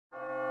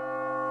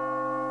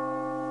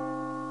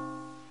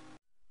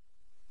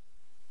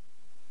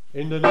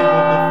In the name of the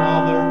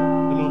Father,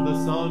 and of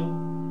the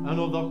Son, and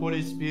of the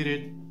Holy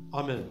Spirit.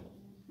 Amen.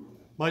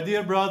 My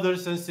dear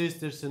brothers and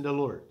sisters in the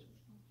Lord,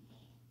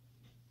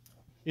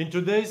 in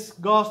today's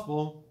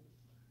Gospel,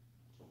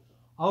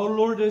 our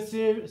Lord and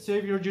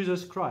Savior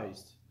Jesus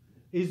Christ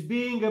is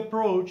being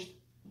approached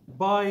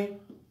by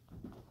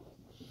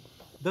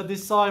the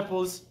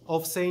disciples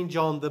of Saint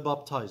John the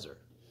Baptizer.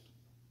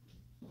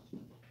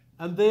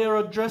 And they are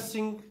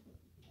addressing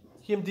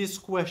him this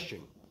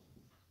question: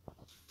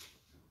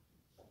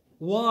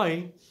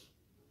 why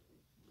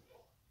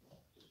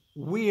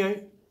we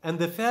and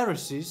the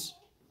Pharisees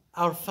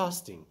are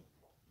fasting,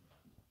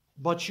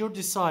 but your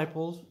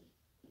disciples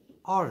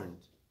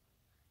aren't?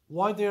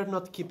 Why they are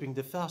not keeping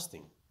the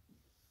fasting?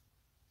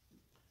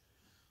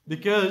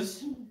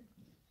 Because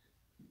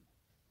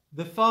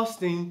the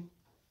fasting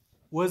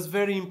was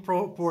very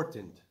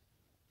important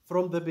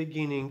from the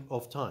beginning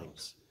of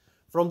times,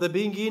 from the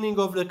beginning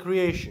of the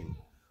creation,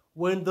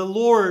 when the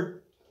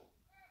Lord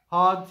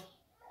had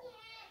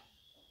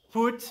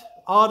put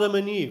Adam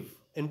and Eve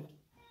in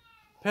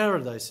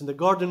paradise, in the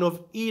Garden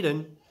of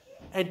Eden,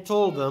 and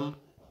told them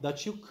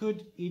that you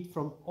could eat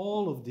from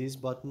all of these,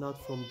 but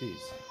not from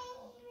these.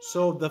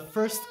 So the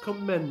first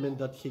commandment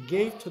that he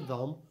gave to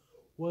them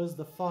was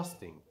the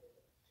fasting.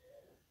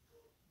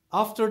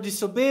 After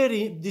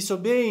disobeying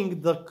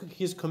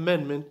his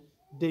commandment,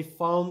 they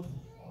found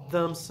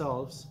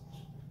themselves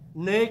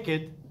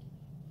naked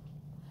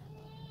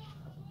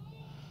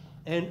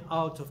and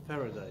out of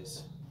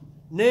paradise.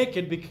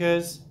 Naked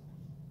because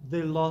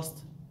they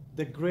lost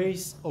the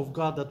grace of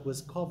God that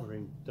was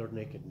covering their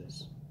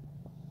nakedness.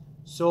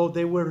 So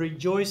they were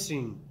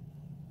rejoicing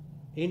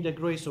in the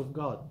grace of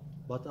God.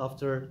 But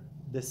after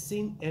the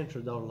sin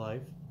entered our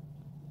life,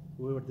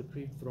 we were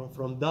deprived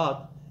from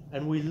that,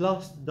 and we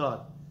lost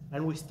that,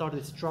 and we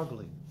started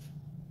struggling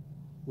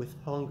with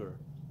hunger.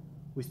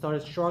 We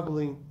started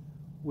struggling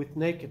with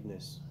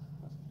nakedness,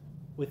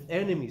 with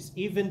enemies.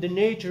 Even the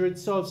nature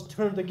itself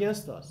turned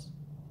against us.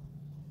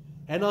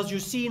 And as you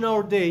see in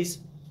our days,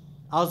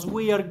 as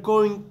we are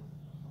going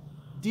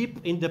deep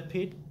in the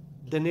pit,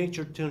 the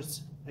nature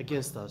turns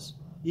against us.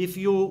 If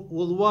you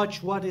will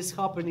watch what is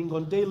happening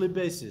on a daily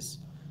basis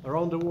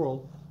around the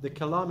world, the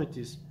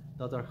calamities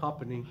that are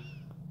happening,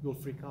 you'll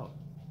freak out.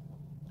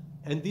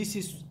 And this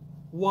is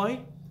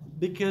why?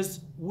 Because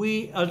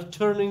we are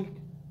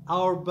turning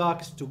our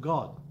backs to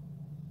God.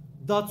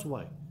 That's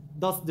why.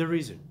 That's the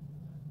reason.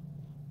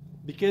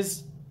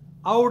 Because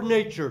our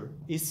nature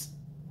is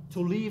to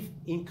live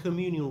in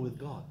communion with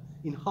God,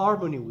 in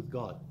harmony with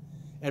God.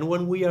 And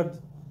when we are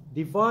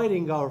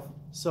dividing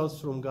ourselves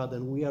from God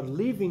and we are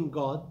leaving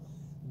God,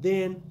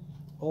 then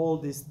all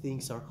these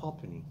things are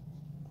happening.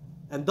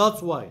 And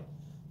that's why.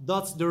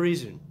 That's the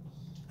reason.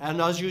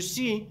 And as you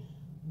see,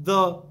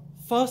 the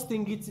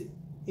fasting,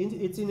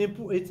 it's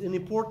an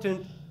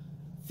important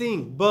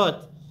thing.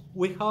 But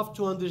we have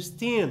to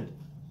understand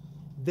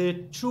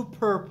the true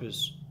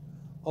purpose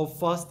of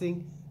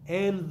fasting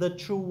and the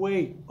true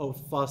way of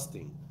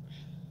fasting.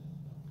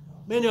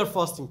 Many are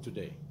fasting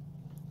today,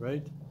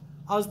 right?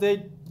 As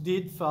they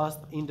did fast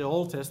in the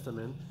Old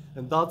Testament,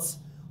 and that's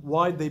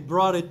why they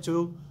brought it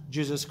to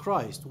Jesus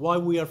Christ. Why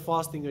we are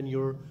fasting and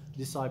your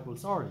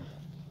disciples aren't.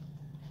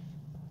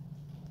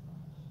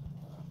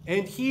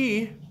 And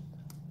he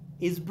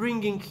is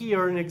bringing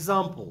here an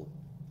example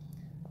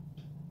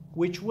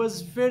which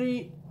was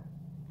very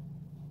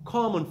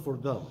common for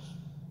them.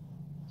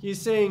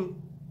 He's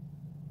saying,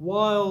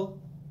 while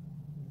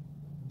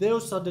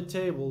those at the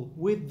table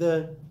with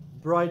the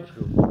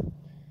bridegroom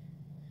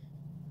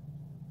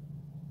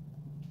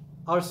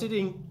are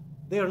sitting,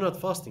 they are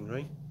not fasting,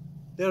 right?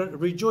 They're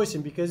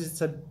rejoicing because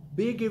it's a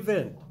big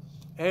event.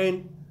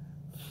 And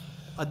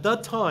at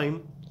that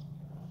time,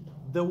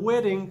 the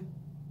wedding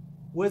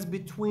was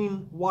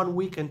between 1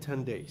 week and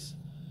 10 days.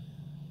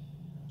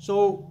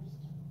 So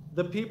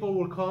the people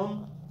will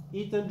come,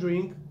 eat and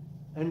drink,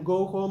 and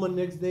go home, and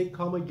next day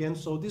come again.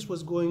 So this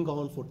was going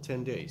on for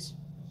 10 days.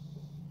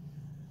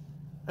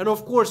 And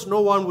of course,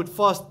 no one would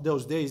fast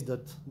those days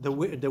that the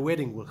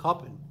wedding will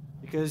happen,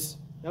 because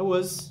that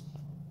was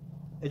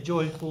a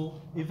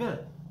joyful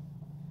event.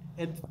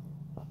 And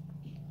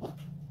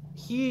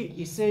he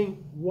is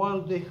saying,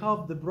 while they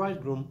have the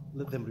bridegroom,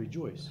 let them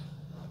rejoice.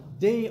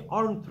 They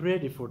aren't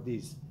ready for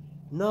this.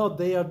 Now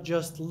they are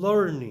just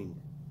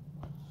learning.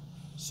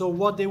 So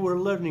what they were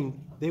learning,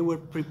 they were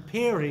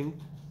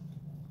preparing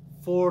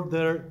for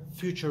their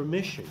future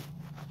mission.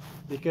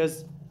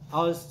 Because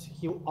as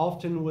he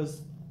often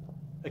was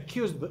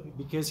accused,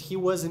 because he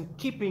wasn't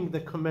keeping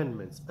the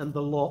commandments and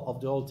the law of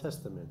the Old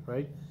Testament,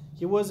 right?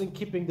 He wasn't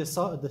keeping the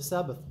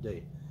Sabbath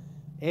day.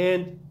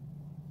 And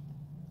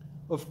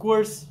of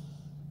course,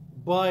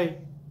 by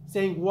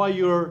saying why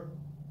your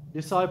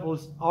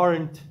disciples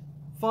aren't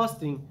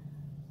fasting,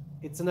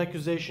 it's an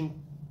accusation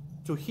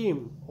to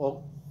him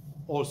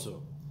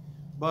also.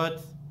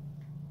 But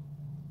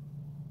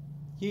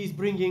he is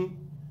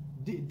bringing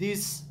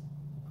this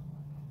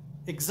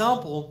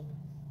example,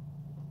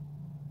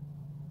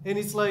 and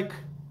it's like,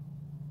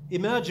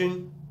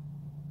 imagine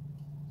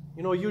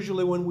You know,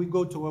 usually when we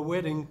go to a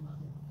wedding,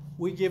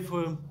 we give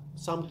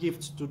some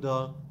gifts to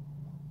the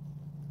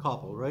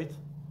couple, right?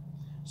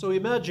 So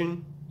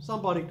imagine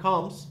somebody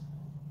comes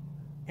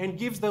and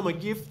gives them a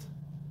gift,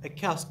 a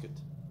casket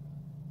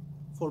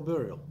for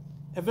burial.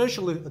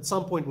 Eventually, at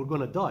some point, we're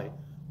going to die,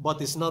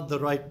 but it's not the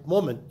right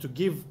moment to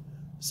give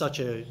such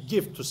a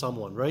gift to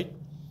someone, right?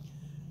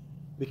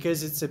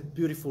 Because it's a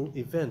beautiful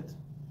event.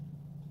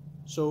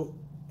 So,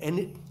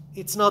 and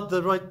it's not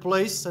the right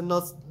place and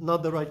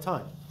not the right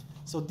time.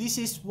 So this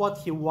is what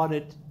he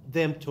wanted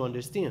them to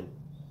understand.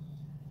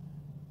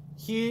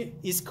 He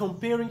is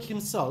comparing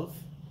himself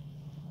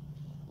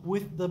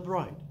with the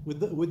bride,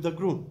 with the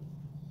groom.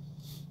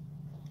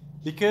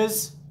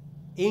 Because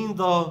in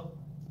the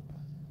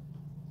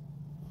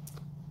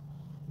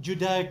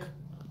Judaic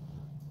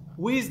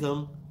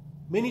wisdom,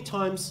 many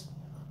times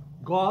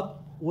God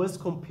was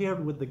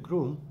compared with the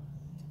groom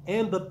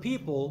and the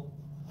people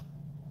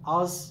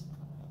as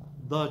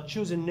the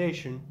chosen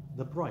nation,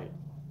 the bride.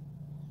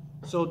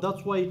 So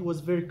that's why it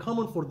was very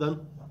common for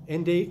them,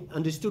 and they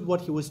understood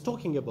what he was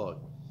talking about.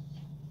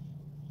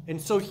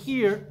 And so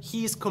here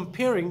he is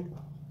comparing,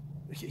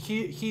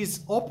 he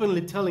is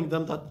openly telling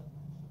them that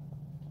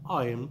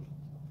I am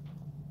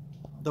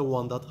the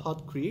one that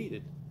had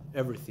created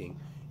everything.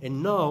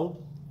 And now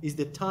is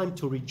the time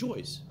to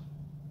rejoice.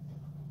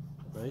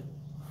 Right?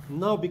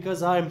 Now,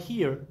 because I am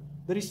here,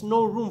 there is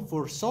no room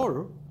for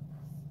sorrow,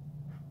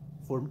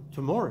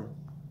 to mourn.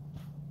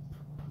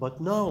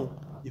 But now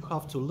you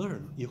have to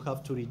learn, you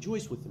have to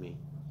rejoice with me.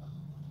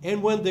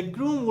 And when the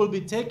groom will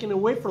be taken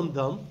away from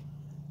them,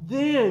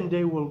 then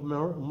they will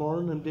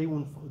mourn and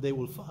they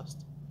will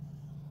fast.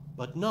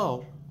 But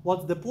now,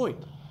 what's the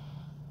point?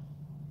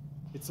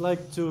 It's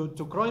like to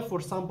cry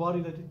for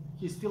somebody that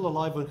he's still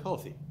alive and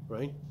healthy,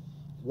 right?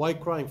 Why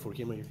crying for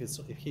him if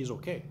he's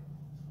okay?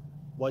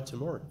 Why to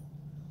mourn?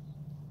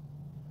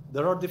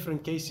 There are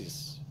different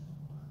cases,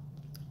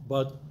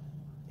 but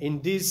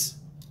in this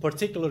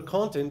particular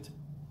content,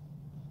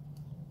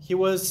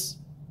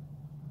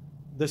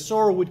 the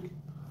sorrow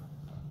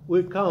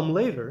would come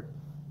later,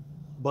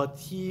 but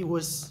he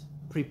was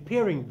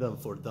preparing them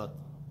for that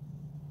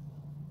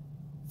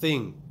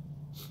thing.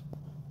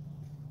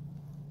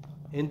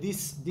 And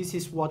this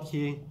is what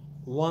he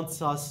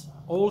wants us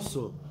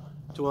also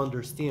to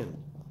understand.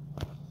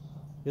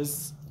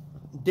 Is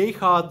they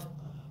had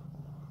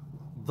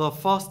the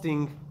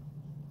fasting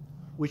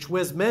which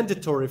was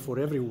mandatory for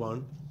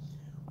everyone,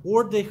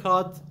 or they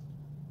had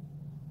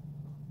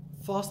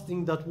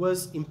fasting that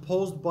was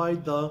imposed by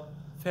the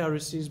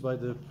Pharisees, by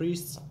the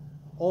priests,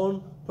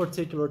 on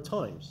particular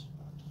times.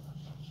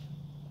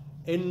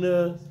 In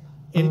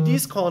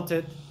this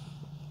content,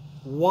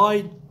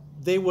 why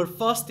they were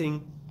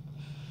fasting,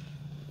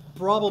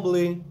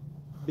 probably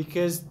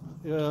because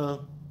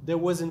there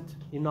wasn't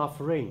enough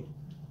rain.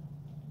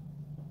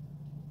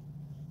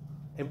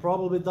 And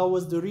probably that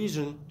was the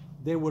reason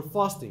they were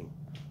fasting.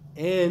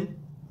 And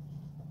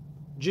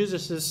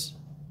Jesus'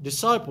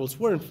 disciples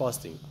weren't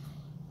fasting.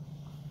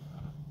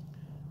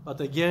 But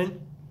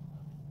again,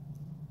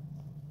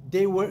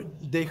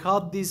 they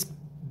had this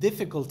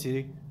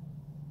difficulty,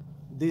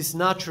 this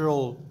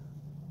natural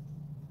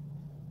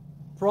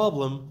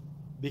problem,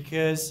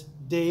 because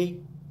they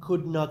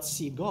could not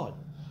see God.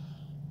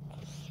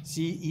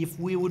 See, if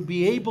we would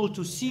be able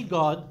to see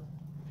God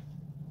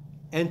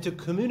and to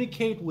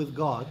communicate with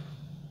God,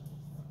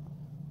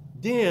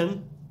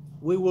 then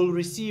we will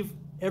receive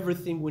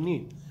everything we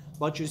need.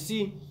 But you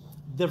see,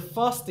 their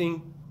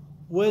fasting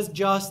was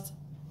just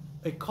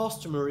a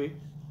custom.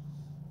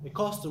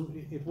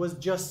 It was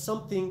just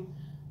something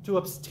to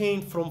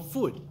abstain from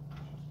food.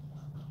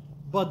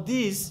 But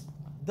this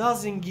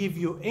doesn't give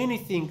you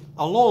anything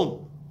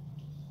alone.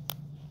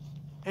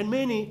 And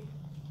many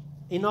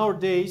in our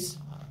days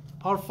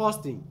are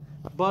fasting,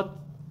 but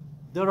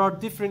there are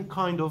different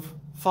kind of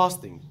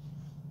fasting.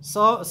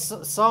 So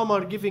some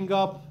are giving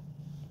up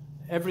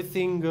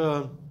everything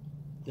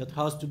that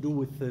has to do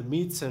with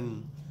meats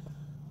and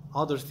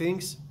other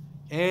things,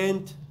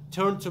 and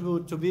turn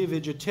to be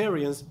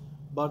vegetarians,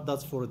 but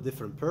that's for a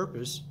different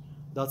purpose.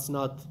 That's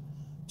not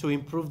to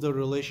improve the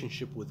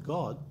relationship with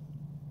God,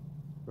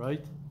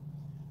 right?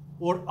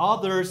 Or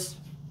others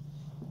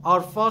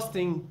are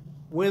fasting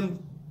when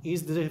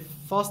is the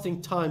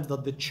fasting times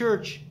that the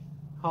church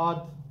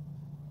had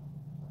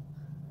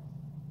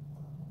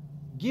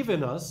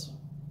given us,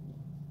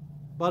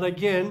 but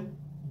again,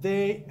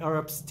 they are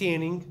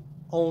abstaining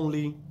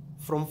only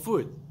from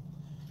food.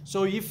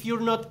 So if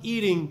you're not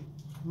eating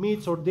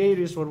meats or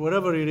dairies or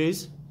whatever it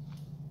is,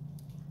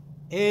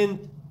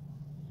 and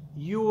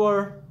you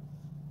are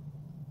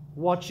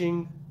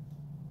watching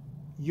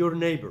your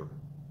neighbor,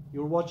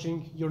 you're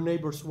watching your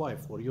neighbor's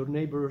wife or your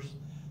neighbor's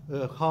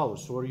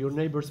house or your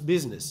neighbor's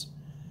business,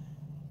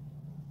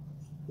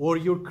 or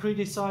you're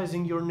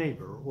criticizing your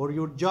neighbor, or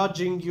you're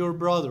judging your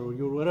brother or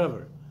your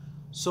whatever.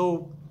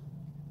 So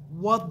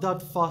what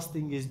that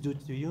fasting is do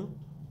to you?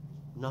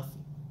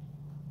 Nothing.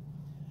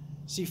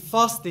 See,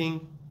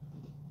 fasting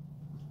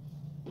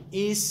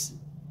is,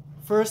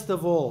 first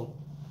of all,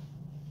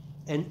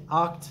 an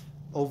act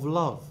of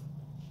love.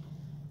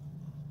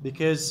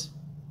 Because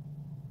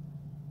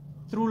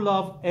through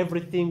love,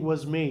 everything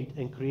was made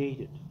and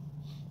created.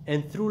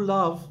 And through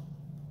love,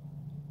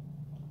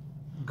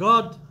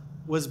 God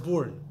was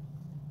born.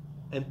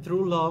 And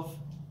through love,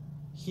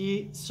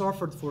 He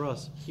suffered for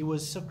us. He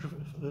was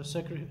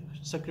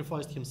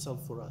sacrificed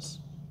Himself for us.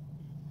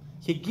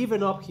 He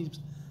given up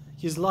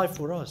his life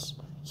for us.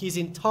 His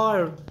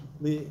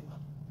entirely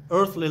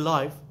earthly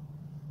life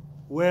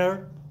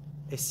were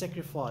a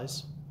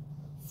sacrifice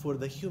for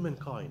the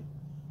humankind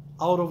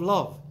out of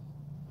love.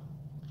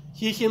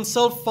 He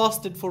Himself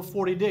fasted for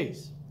 40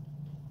 days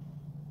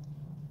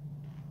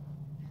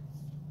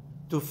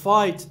to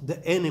fight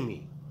the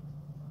enemy.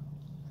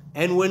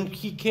 And when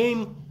He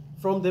came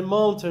from the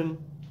mountain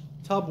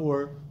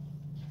Tabor,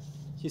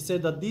 He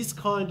said that this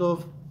kind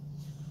of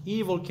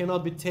evil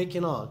cannot be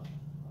taken out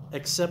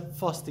except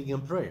fasting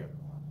and prayer.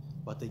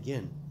 But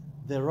again,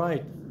 the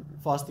right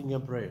fasting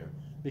and prayer,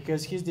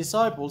 because His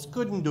disciples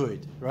couldn't do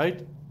it,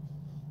 right?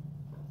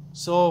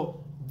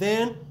 So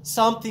then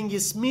something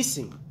is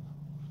missing.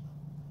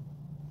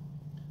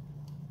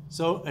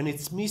 And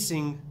it's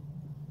missing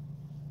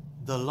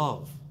the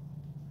love.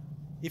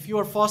 If you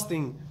are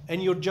fasting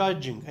and you're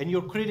judging and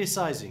you're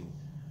criticizing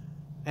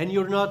and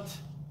you're not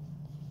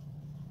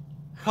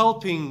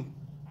helping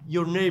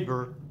your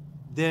neighbor,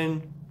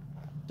 then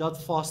that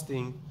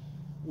fasting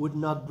would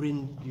not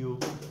bring you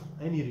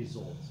any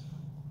results.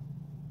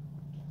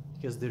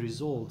 Because the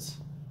results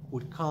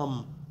would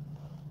come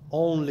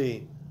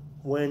only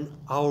when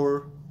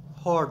our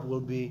heart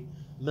will be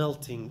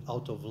melting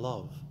out of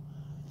love.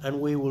 And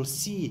we will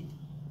see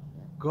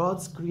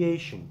God's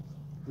creation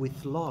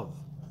with love.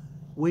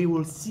 We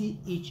will see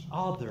each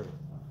other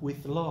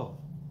with love.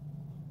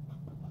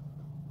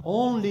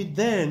 Only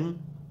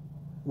then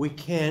we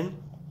can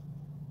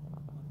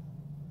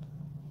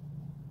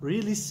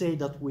really say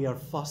that we are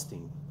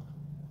fasting.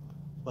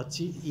 But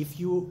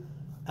if you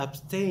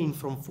abstain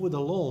from food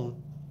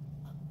alone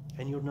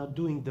and you're not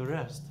doing the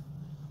rest,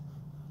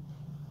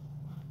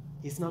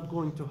 it's not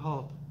going to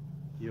help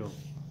you.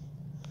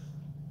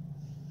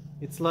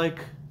 It's like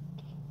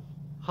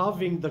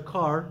having the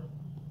car,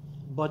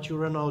 but you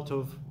run out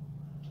of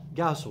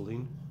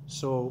gasoline,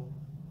 so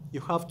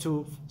you have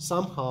to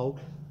somehow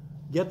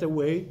get a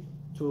way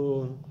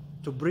to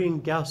bring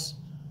gas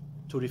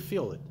to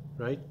refill it,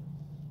 right?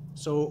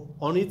 So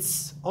on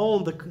its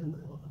own,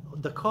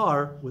 the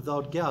car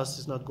without gas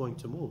is not going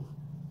to move.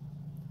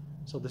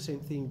 So the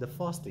same thing, the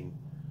fasting.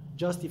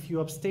 Just if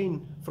you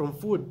abstain from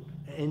food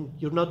and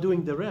you're not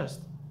doing the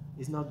rest,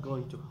 it's not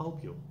going to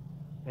help you.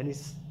 And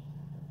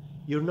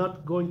you're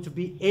not going to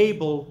be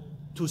able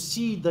to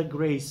see the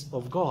grace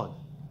of God.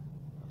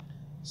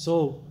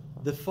 So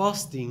the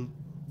fasting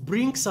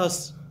brings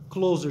us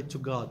closer to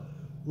God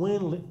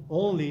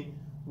only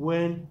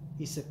when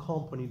it's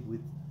accompanied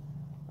with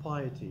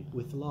piety,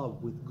 with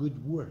love, with good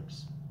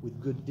works, with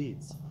good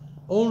deeds.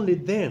 Only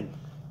then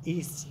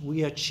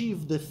we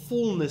achieve the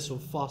fullness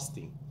of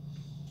fasting.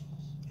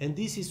 And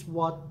this is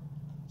what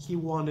He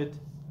wanted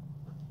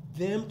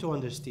them to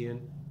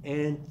understand,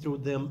 and through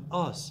them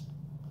us.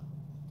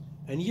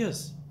 And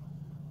yes,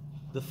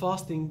 the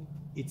fasting,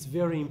 it's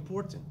very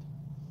important.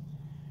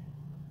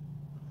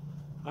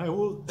 I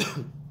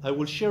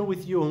will share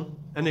with you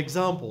an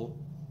example.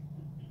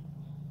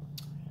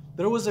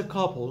 There was a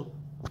couple.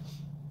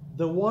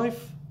 The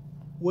wife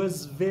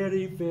was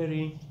very,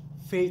 very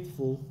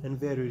faithful and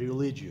very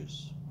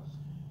religious.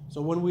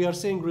 So when we are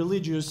saying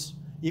religious,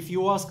 if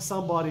you ask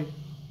somebody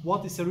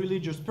what is a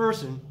religious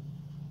person,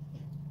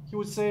 he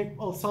would say,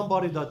 well,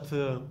 somebody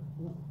that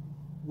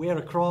wear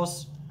a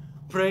cross,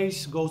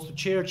 prays, goes to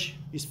church,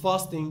 is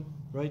fasting,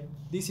 right?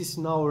 This is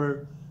in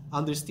our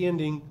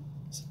understanding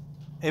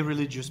a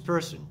religious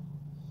person.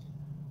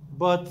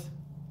 But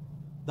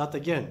that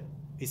again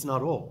is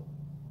not all.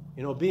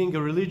 You know, being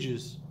a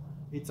religious,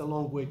 it's a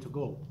long way to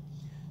go.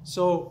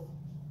 So,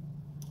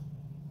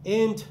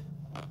 and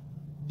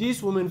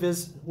this woman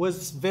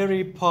was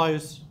very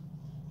pious,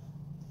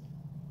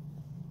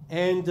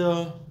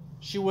 and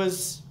she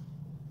was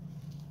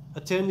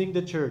attending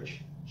the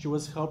church, she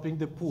was helping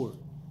the poor,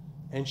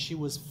 and she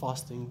was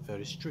fasting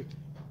very strictly.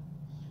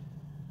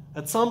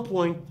 At some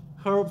point,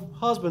 her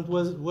husband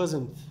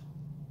wasn't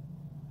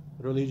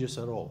religious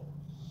at all.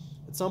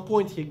 At some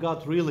point, he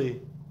got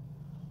really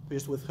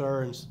pissed with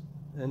her,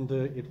 and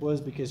it was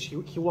because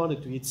he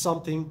wanted to eat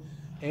something,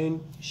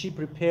 and she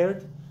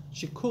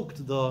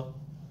cooked the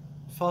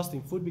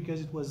fasting food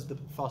because it was the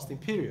fasting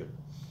period.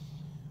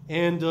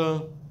 And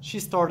she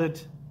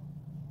started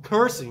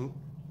cursing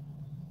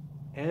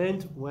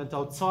and went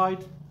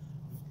outside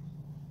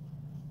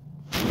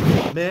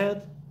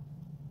mad,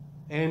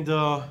 and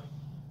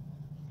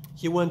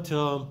he went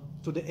to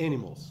the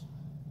animals.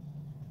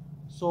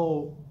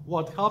 So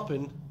what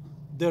happened,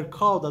 their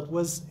cow, that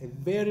was a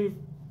very,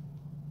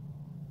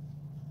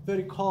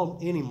 very calm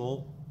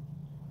animal,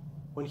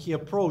 when he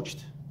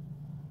approached,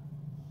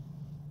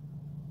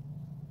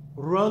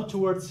 ran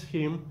towards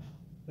him,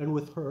 and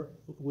with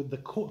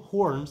the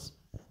horns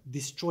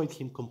destroyed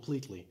him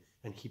completely,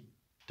 and he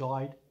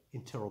died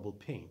in terrible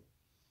pain.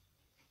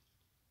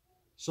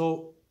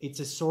 So it's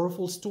a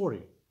sorrowful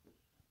story.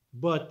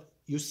 But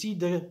you see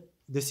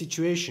the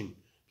situation,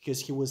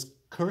 because he was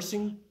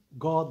cursing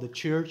God, the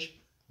church,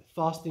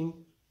 fasting,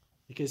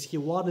 because he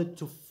wanted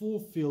to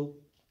fulfill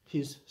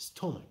his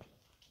stomach.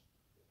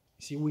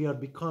 See, we are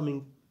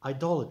becoming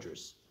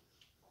idolaters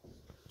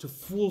to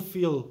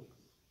fulfill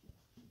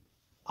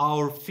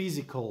our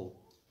physical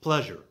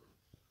pleasure,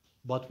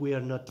 but we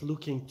are not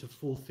looking to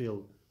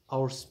fulfill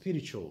our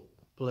spiritual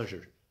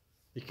pleasure.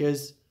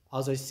 Because,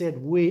 as I said,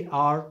 we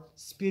are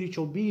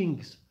spiritual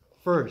beings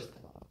first.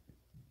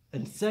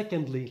 And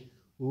secondly,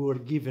 we were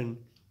given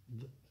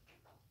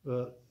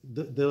the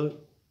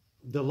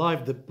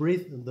life, the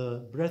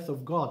breath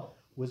of God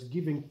was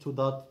given to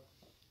that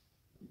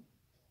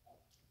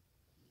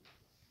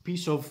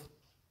piece of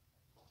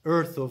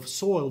earth, of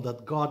soil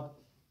that God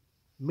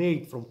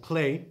made from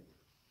clay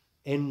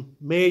and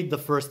made the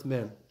first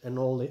man. And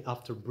only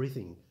after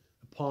breathing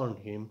upon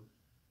him,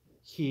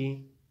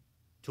 he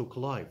took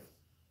life.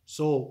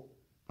 So,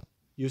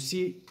 you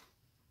see,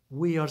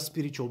 we are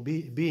spiritual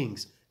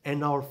beings.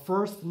 And our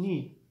first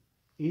need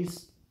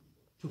is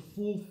to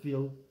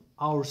fulfill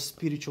our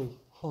spiritual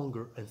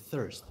hunger and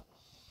thirst.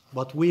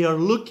 But we are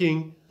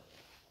looking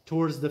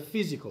towards the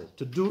physical,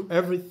 to do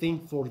everything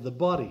for the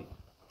body,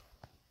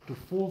 to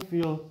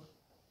fulfill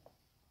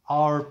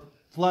our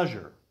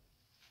pleasure,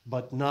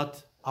 but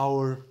not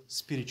our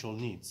spiritual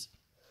needs.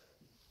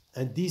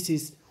 And this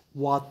is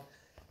what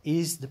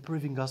is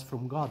depriving us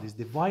from God, is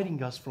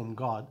dividing us from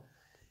God.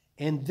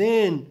 And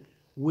then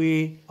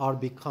we are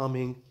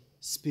becoming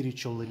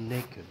spiritually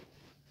naked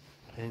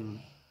and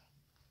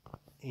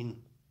in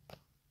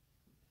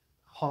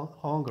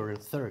hunger and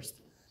thirst,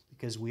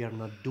 because we are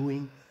not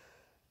doing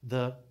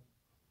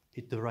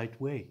it the right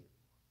way.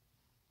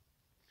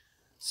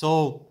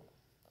 So,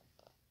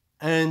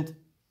 and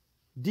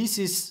this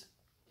is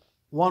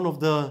one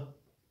of the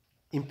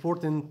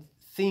important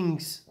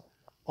things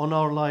on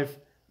our life,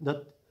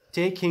 that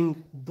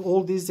taking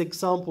all these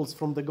examples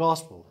from the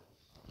gospel,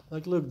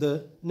 like look,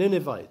 the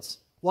Ninevites,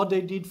 what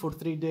they did for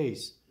 3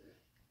 days,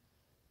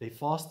 they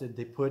fasted,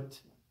 they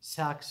put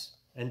sacks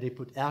and they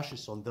put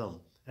ashes on them,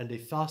 and they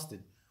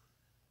fasted.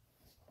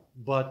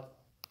 But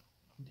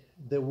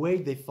the way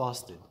they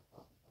fasted,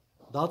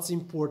 that's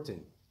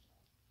important.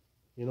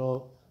 You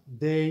know,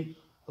 they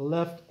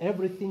left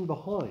everything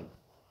behind,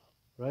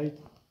 right?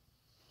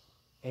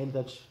 And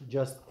that's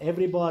just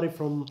everybody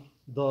from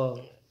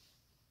the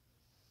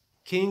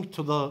king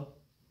to the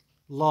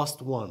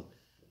last one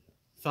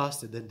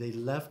fasted, and they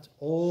left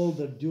all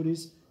their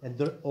duties and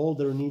all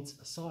their needs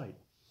aside.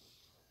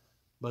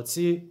 But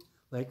see,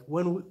 like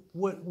when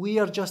we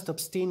are just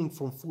abstaining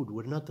from food,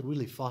 we're not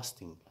really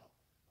fasting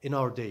in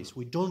our days.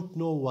 We don't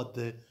know what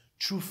the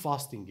true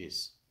fasting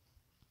is.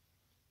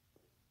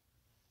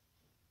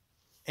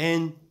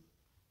 And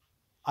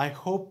I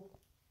hope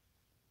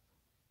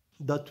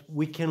that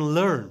we can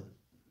learn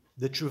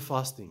the true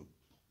fasting.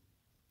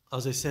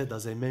 As I said,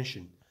 as I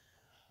mentioned,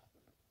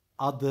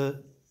 at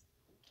the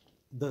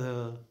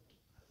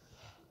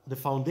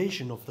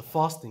foundation of the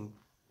fasting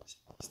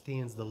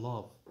stands the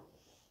love.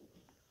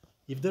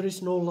 If there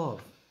is no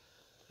love,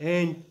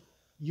 and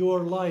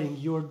you're lying,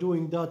 you're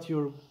doing that,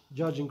 you're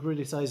judging,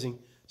 criticizing,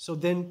 so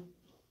then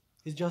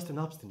it's just an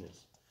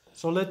abstinence.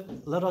 So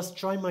let us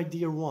try, my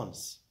dear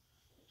ones,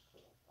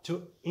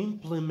 to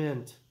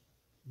implement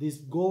this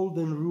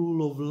golden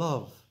rule of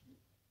love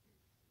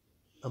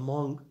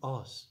among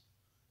us,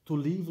 to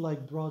live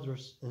like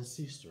brothers and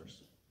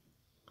sisters.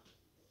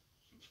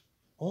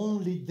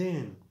 Only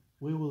then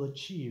we will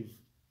achieve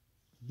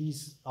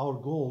our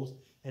goals,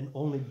 and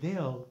only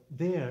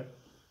there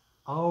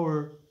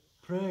our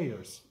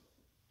prayers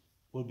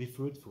will be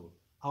fruitful,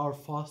 our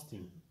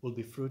fasting will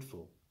be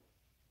fruitful,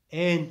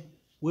 and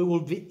we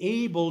will be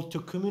able to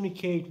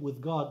communicate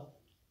with God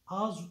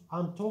as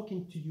I'm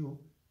talking to you.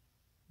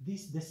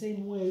 The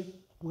same way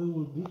we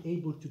will be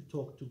able to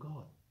talk to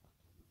God,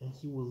 and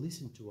He will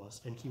listen to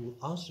us, and He will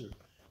answer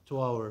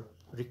to our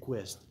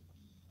request.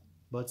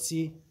 But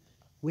see,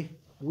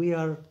 we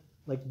are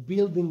like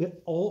building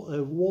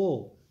a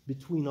wall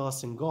between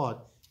us and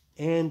God,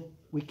 and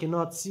we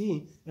cannot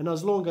see. And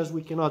as long as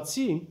we cannot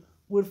see,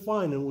 we're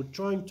fine, and we're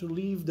trying to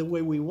live the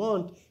way we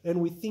want, and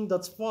we think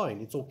that's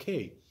fine, it's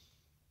okay,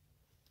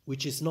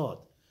 which is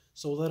not.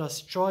 So let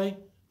us try,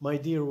 my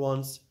dear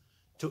ones,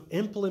 to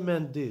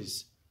implement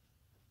this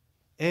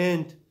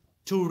and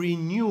to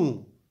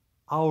renew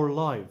our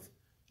life.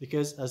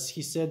 Because as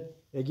he said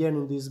again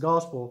in this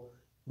gospel,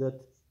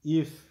 that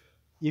if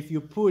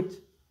you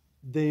put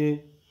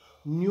the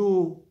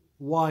new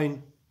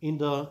wine in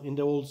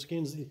the old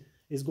skins,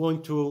 is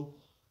going to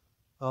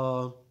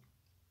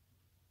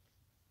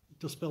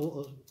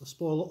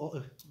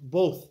spoil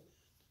both.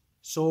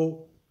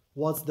 So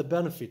what's the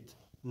benefit?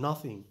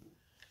 Nothing.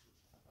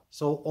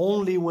 So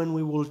only when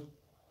we will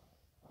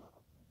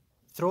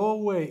throw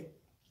away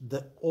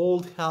the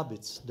old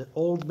habits, the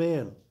old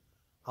man,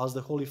 as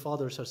the Holy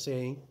Fathers are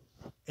saying,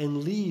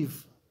 and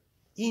live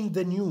in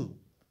the new,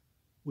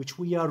 which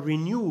we are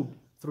renewed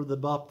through the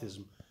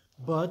baptism,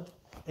 But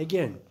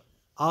again,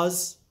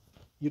 as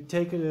you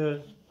take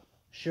a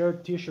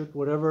shirt, t-shirt,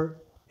 whatever,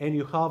 and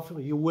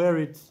you wear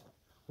it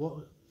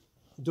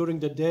during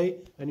the day,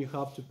 and you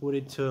have to put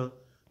it to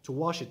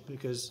wash it,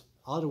 because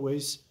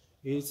otherwise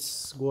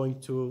it's going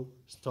to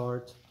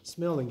start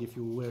smelling if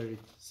you wear it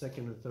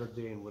second or third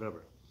day and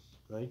whatever,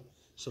 right?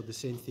 So the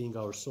same thing,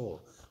 our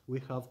soul.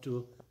 We have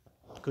to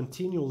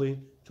continually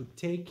to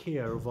take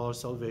care of our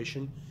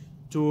salvation,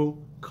 to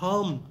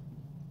come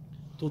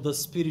to the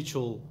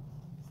spiritual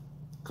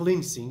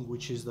cleansing,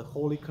 which is the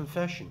holy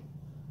confession,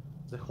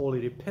 the holy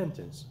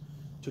repentance.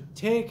 To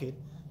take it,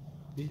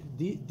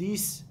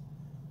 this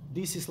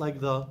is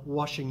like the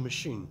washing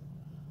machine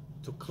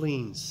to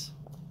cleanse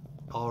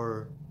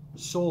our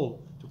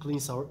soul, to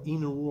cleanse our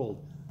inner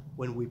world.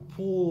 When we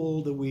pull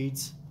all the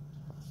weeds,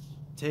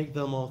 take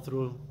them all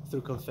through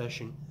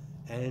confession,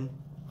 and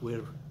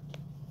we're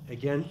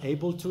again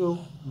able to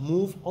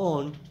move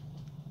on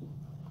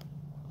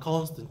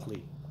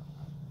constantly.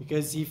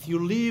 Because if you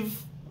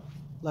live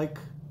like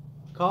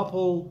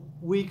couple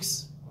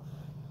weeks,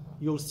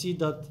 you'll see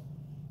that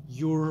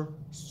your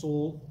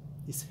soul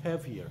is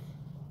heavier.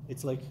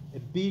 It's like a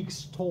big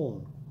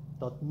stone,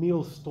 that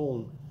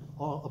millstone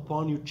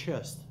upon your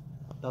chest,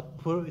 that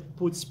it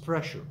puts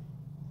pressure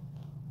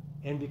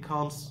and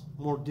becomes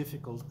more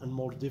difficult and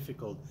more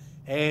difficult.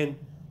 And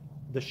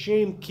the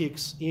shame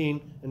kicks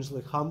in, and it's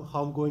like, how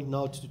I'm going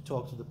now to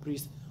talk to the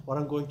priest, what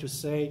I'm going to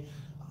say,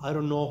 I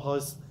don't know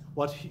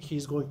what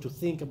he's going to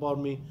think about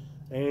me,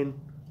 and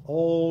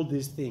all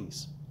these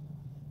things.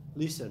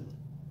 Listen,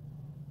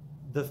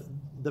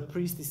 the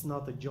priest is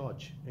not a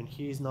judge, and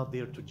he is not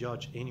there to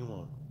judge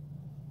anyone.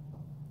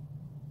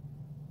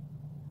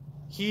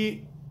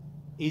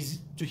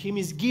 To him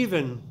is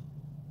given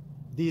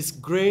this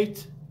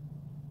great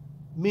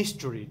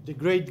mystery, the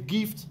great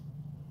gift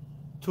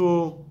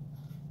to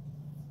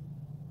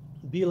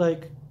be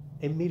like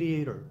a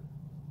mediator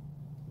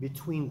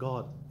between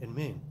God and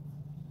man.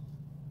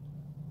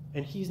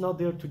 And he's not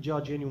there to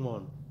judge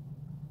anyone.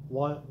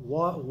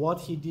 What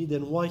he did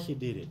and why he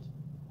did it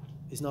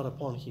is not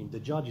upon him. The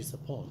judge is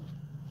upon.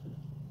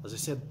 As I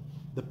said,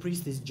 the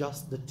priest is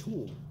just the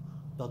tool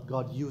that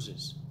God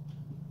uses.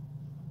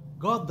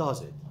 God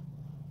does it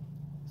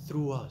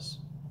through us.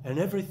 And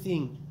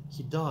everything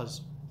he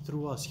does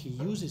through us, he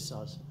uses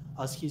us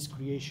as his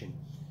creation.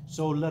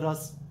 So let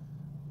us,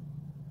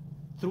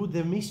 through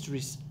the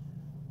mysteries,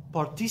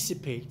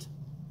 participate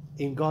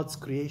in God's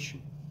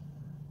creation.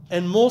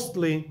 And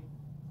mostly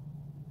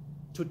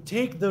to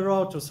take the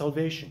route to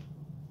salvation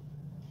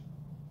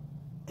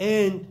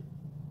and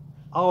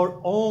our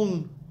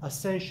own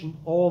ascension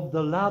of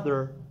the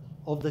ladder,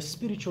 of the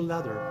spiritual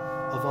ladder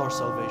of our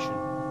salvation.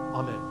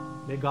 Amen.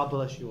 May God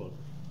bless you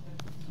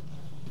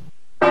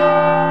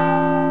all.